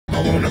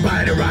I wanna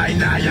bite it right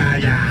now, yeah,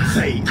 yeah.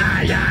 Say,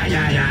 ah, yeah,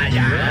 yeah, yeah,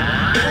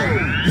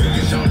 yeah. You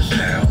can show the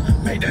shell,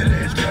 make that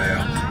ass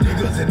twirl.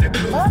 Niggas in the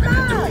club, make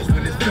the dudes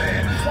when it's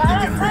bad.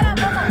 You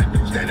can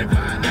real standing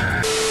by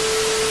now.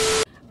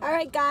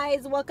 Alright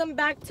guys, welcome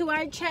back to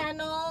our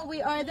channel.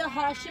 We are the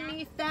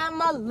Hashemi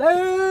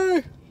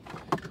family.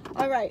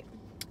 Alright,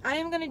 I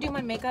am gonna do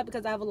my makeup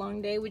because I have a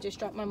long day. We just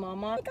dropped my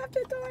mom off. Makeup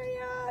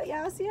tutorial.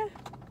 Yeah, see ya.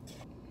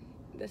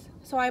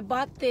 So I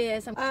bought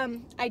this.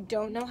 I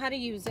don't know how to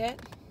use it,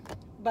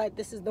 but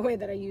this is the way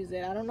that I use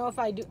it. I don't know if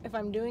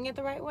I'm doing it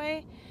the right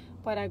way,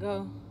 but I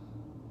go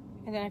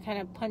and then I kind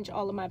of punch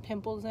all of my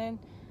pimples in.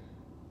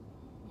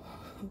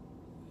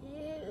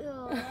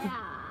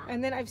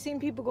 And then I've seen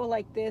people go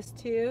like this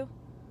too.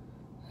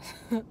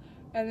 And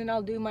then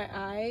I'll do my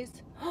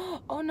eyes.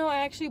 Oh no, I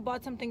actually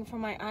bought something for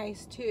my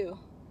eyes too.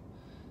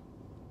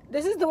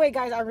 This is the way,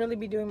 guys, I really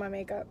be doing my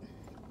makeup.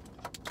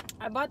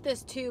 I bought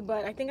this too,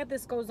 but I think that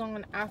this goes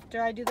on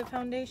after I do the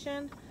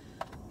foundation.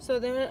 So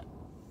then,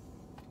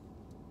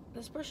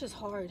 this brush is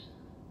hard.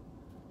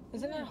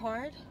 Isn't it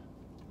hard?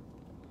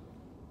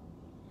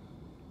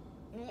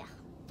 Yeah.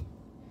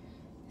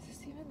 Is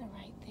this even the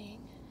right thing?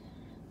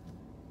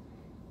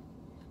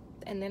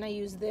 And then I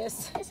use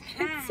this. It's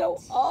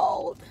so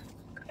old.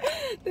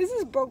 This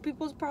is broke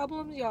people's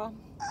problems, y'all.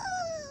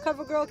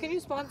 CoverGirl, can you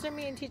sponsor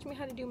me and teach me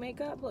how to do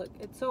makeup? Look,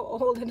 it's so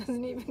old it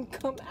doesn't even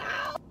come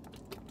out.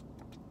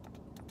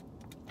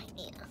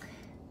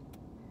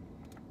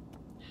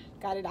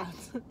 Got it out.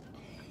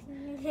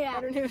 Yeah.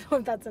 I don't even know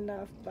if that's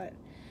enough, but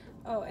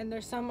oh, and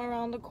there's some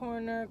around the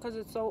corner because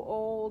it's so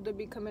old. They'll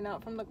be coming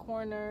out from the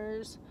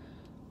corners.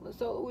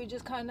 So we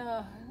just kind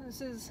of,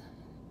 this is,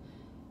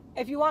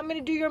 if you want me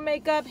to do your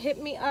makeup,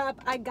 hit me up.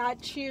 I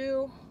got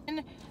you.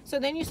 And so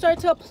then you start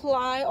to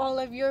apply all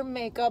of your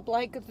makeup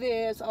like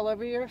this all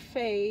over your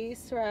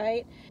face,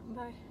 right?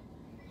 Bye.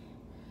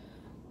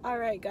 All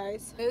right,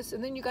 guys.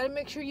 And then you got to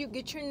make sure you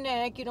get your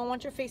neck. You don't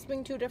want your face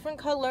being two different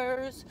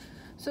colors.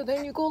 So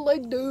then you go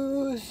like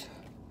this.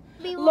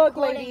 Look,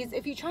 ladies,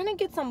 if you're trying to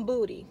get some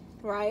booty,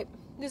 right?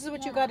 This is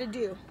what you got to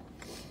do.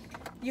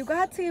 You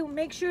got to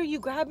make sure you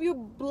grab your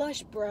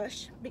blush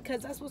brush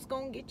because that's what's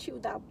going to get you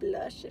that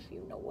blush, if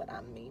you know what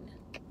I mean.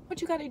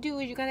 What you got to do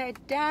is you got to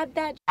dab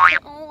that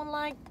on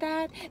like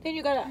that. Then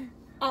you got to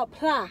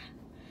apply.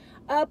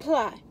 I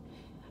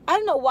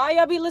don't know why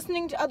y'all be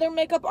listening to other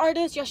makeup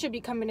artists. Y'all should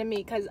be coming to me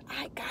because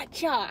I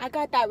got y'all. I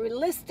got that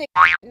realistic,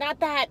 not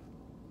that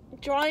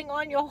drawing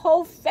on your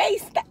whole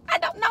face that I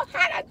don't know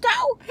how to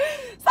do.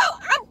 So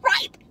I'm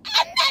right.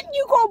 And then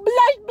you go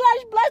blush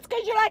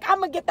because you're like, I'm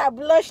going to get that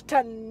blush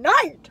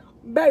tonight,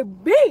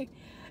 baby.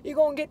 You're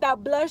going to get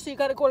that blush. So you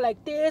got to go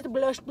like this.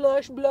 Blush.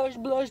 And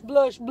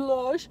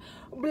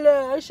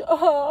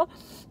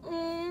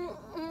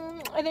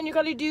then you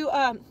got to do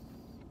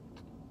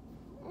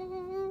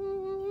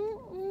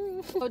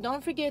so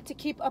don't forget to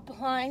keep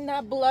applying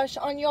that blush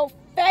on your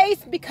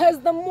face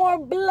because the more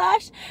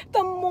blush,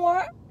 the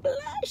more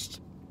blush.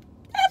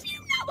 If you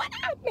know what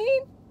I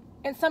mean.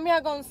 And some of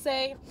y'all gonna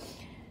say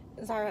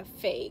Zara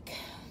fake.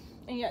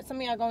 And yet some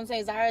of y'all gonna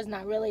say Zara is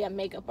not really a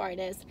makeup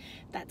artist.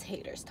 That's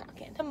haters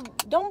talking.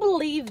 Don't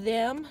believe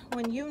them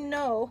when you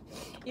know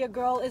your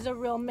girl is a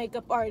real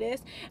makeup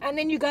artist. And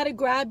then you gotta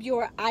grab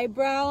your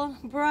eyebrow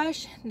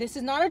brush. This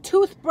is not a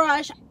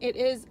toothbrush. It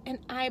is an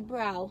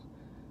eyebrow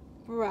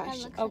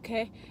brush,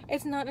 okay?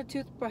 It's not a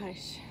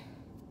toothbrush.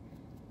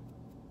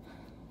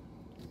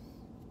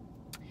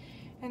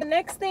 And the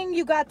next thing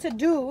you got to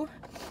do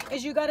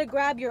is you got to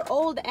grab your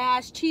old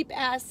ass, cheap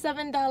ass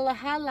 $7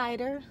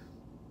 highlighter.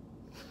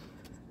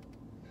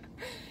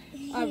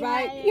 All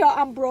right, yo,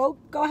 I'm broke.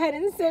 Go ahead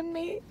and send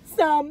me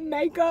some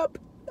makeup.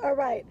 All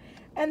right,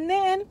 and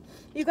then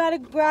you got to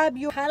grab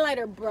your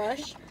highlighter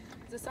brush.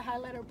 Is this a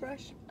highlighter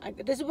brush?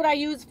 This is what I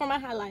use for my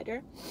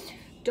highlighter.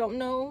 Don't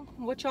know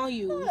what y'all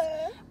use,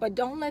 but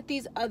don't let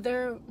these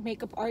other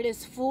makeup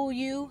artists fool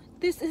you.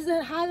 This is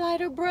a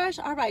highlighter brush.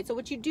 All right, so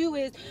what you do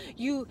is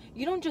you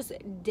don't just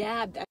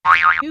dab that,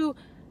 you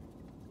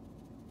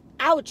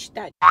ouch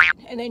that,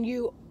 and then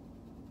you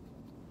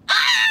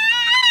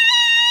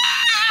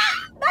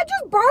that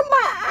just burned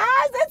my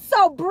eyes. It's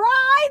so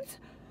bright.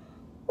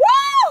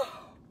 Woo!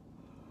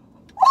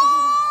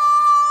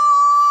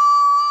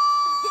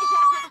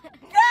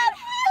 That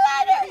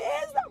highlighter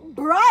is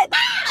bright.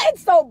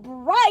 It's so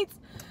bright.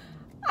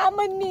 I'm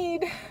gonna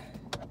need.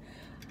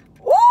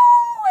 Woo!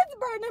 It's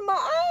burning my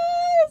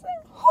eyes.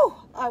 Whew.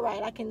 All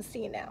right, I can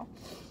see now.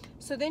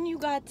 So then you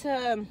got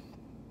to,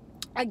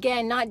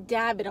 again, not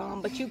dab it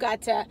on, but you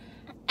got to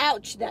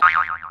ouch that.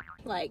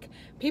 Like,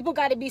 people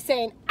got to be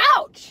saying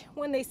ouch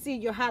when they see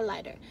your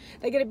highlighter.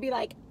 They're gonna be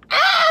like,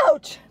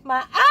 ouch,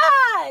 my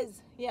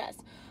eyes. Yes.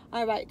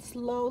 All right,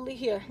 slowly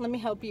here. Let me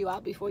help you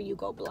out before you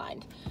go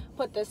blind.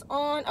 Put this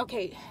on.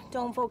 Okay,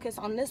 don't focus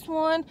on this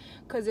one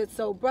because it's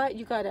so bright.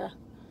 You gotta,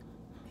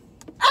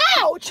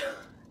 ouch!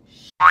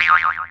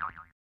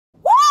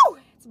 Woo!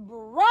 It's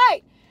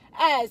bright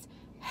as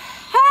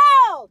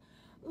hell.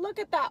 Look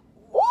at that.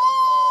 Woo!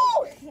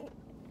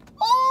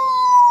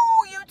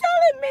 Oh, you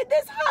telling me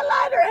this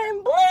highlighter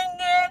ain't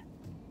blinging?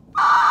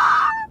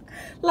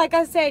 Like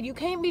I said, you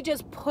can't be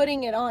just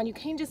putting it on. You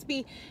can't just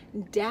be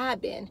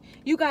dabbing.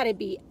 You gotta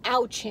be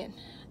ouching.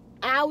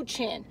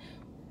 Ouching.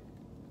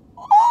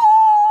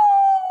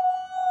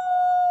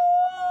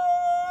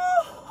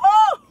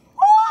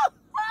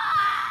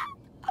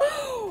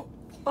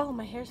 Oh,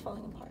 my hair's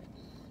falling apart.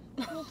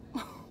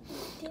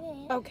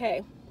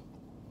 Okay.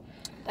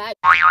 That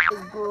is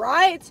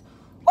bright.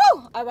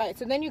 Woo! Alright,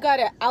 so then you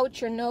gotta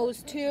out your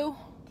nose too.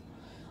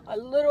 A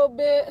little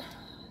bit.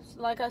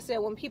 Like I said,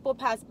 when people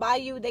pass by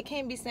you, they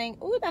can't be saying,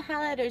 "Ooh, the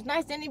highlighter is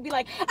nice." Then you'd be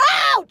like,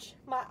 "Ouch!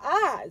 My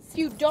eyes." If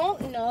you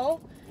don't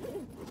know,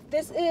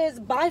 this is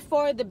by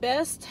far the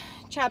best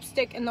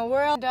chapstick in the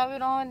world. Dab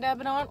it on,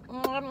 dab it on.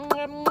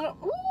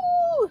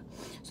 Ooh.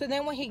 So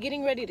then when he's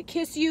getting ready to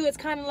kiss you, it's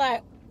kind of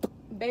like,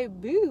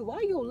 "Baby,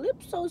 why your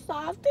lips so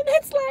soft?" And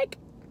it's like,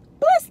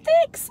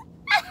 "Blistics."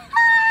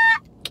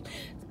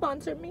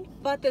 Sponsor me.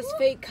 Bought this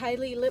fake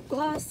Kylie lip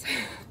gloss.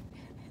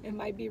 It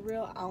might be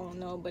real, I don't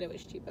know, but it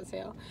was cheap as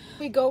hell.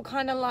 We go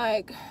kind of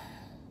like,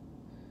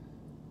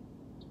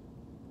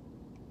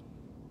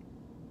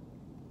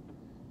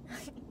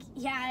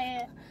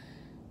 Yeah.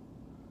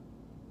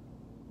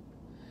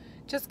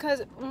 just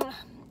because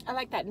I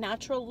like that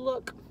natural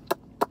look.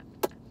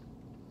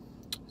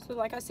 So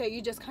like I said,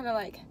 you just kind of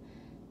like,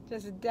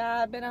 just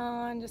dab it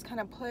on, just kind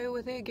of play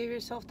with it, give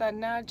yourself that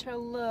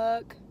natural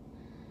look.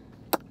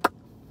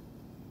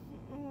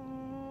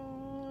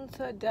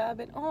 So dab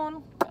it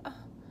on.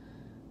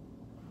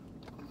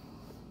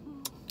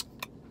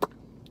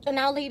 And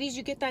now, ladies,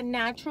 you get that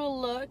natural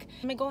look.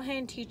 Let me go ahead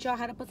and teach y'all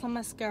how to put some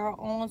mascara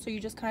on. So you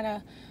just kind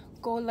of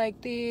go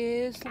like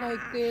this,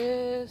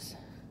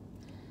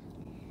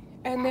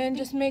 and then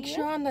just make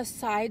sure on the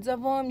sides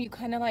of them you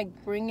kind of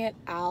like bring it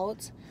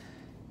out.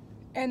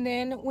 And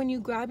then when you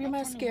grab your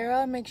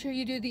mascara, make sure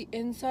you do the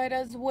inside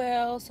as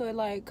well, so it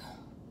like,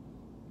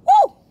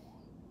 woo,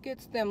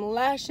 gets them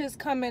lashes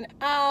coming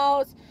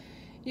out.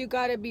 You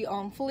gotta be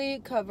on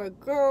fleek, cover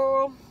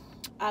girl.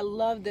 I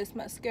love this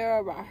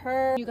mascara right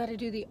here. You gotta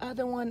do the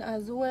other one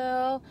as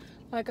well.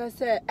 Like I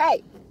said,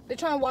 hey, they're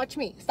trying to watch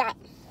me. Stop.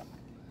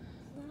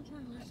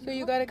 So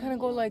you gotta kind of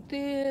go like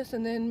this,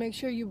 and then make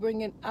sure you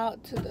bring it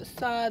out to the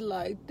side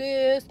like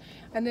this,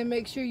 and then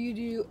make sure you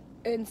do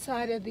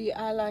inside of the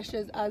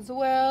eyelashes as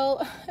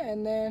well.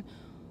 And then,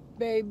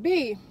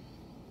 baby,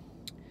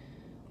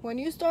 when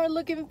you start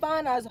looking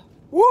fine as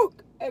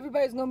whoop,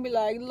 everybody's gonna be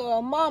like,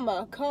 "Little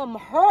mama, come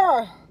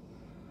here.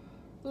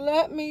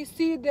 Let me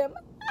see them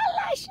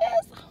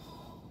eyelashes."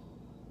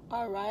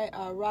 All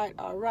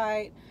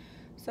right.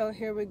 So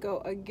here we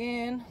go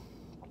again.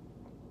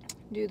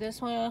 Do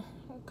this one.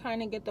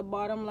 Kind of get the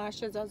bottom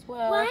lashes as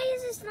well. Why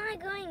is this not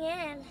going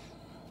in?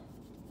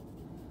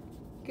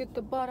 Get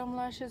the bottom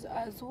lashes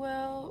as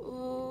well.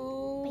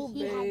 Ooh,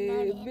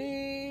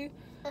 baby.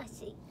 Let's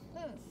see.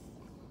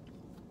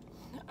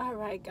 All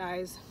right,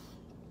 guys.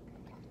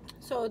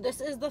 So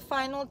this is the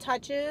final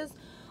touches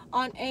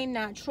on a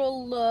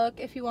natural look.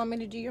 If you want me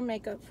to do your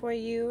makeup for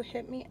you,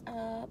 hit me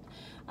up.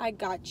 I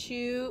got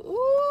you.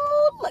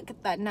 Ooh, look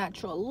at that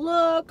natural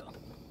look.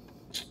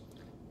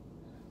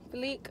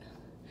 Fleek.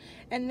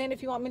 And then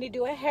if you want me to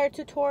do a hair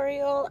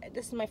tutorial,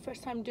 this is my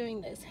first time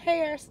doing this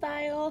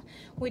hairstyle.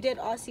 We did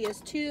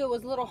Ossia's too. It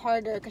was a little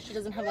harder because she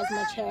doesn't have as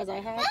much hair as I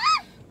have.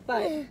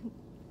 But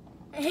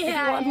if you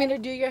want me to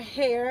do your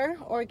hair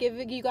or give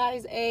you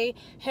guys a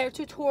hair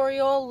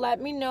tutorial, let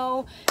me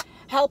know.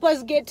 Help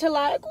us get to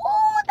like,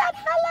 whoa, that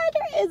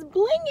highlighter is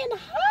blinging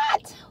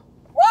hot.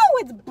 Whoa,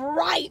 it's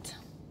bright.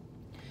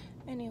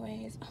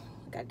 Anyways,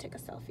 I gotta take a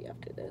selfie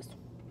after this.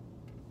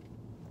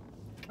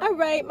 All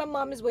right, my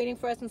mom is waiting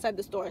for us inside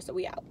the store, so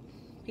we out.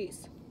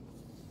 Peace.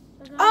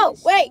 Oh,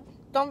 wait.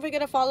 Don't forget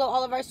to follow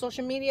all of our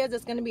social medias.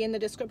 It's going to be in the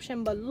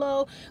description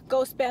below.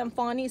 Go spam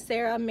Fonii,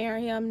 Sara,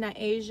 Maryyam,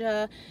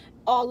 Naija,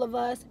 all of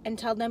us, and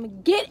tell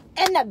them get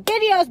in the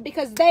videos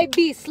because they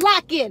be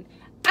slacking.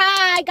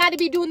 I got to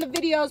be doing the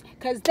videos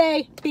because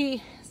they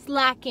be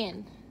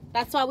slacking.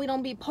 That's why we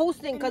don't be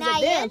posting, because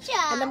of them.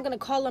 And I'm going to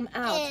call them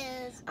out.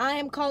 I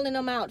am calling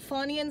them out.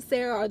 Fonii and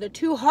Sara are the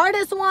two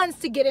hardest ones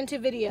to get into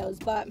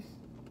videos, but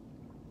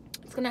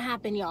it's gonna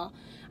happen, y'all.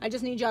 I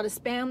just need y'all to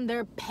spam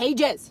their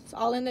pages. It's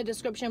all in the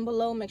description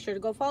below. Make sure to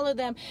go follow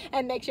them,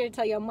 and make sure to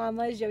tell your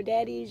mamas, your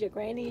daddies, your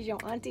grannies, your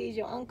aunties,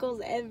 your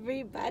uncles,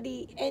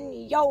 everybody in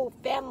your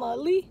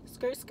family,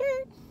 skirt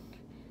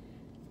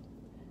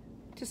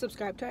to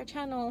subscribe to our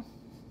channel.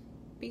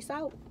 Peace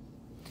out.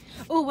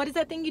 Oh, what is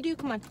that thing you do?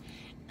 Come on.